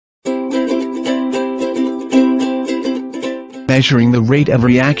Measuring the rate of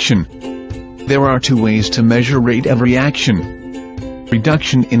reaction. There are two ways to measure rate of reaction.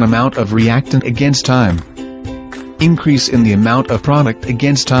 Reduction in amount of reactant against time. Increase in the amount of product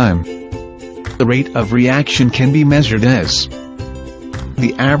against time. The rate of reaction can be measured as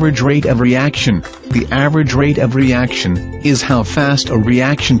the average rate of reaction. The average rate of reaction is how fast a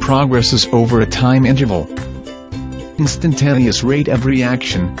reaction progresses over a time interval. Instantaneous rate of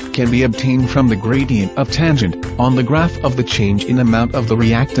reaction can be obtained from the gradient of tangent on the graph of the change in amount of the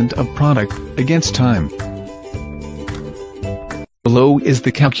reactant of product against time. Below is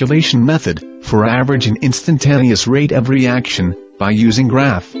the calculation method for average and instantaneous rate of reaction by using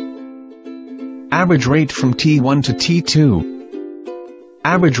graph. Average rate from T1 to T2.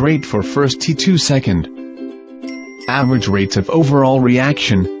 Average rate for first T2 second. Average rates of overall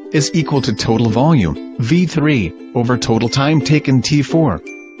reaction is equal to total volume, V3, over total time taken T4.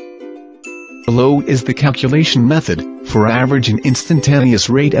 Below is the calculation method for average and instantaneous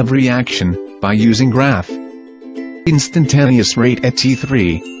rate of reaction by using graph. Instantaneous rate at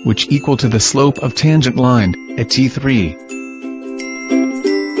T3, which equal to the slope of tangent line at T3.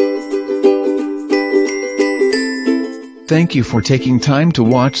 Thank you for taking time to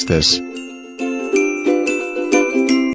watch this.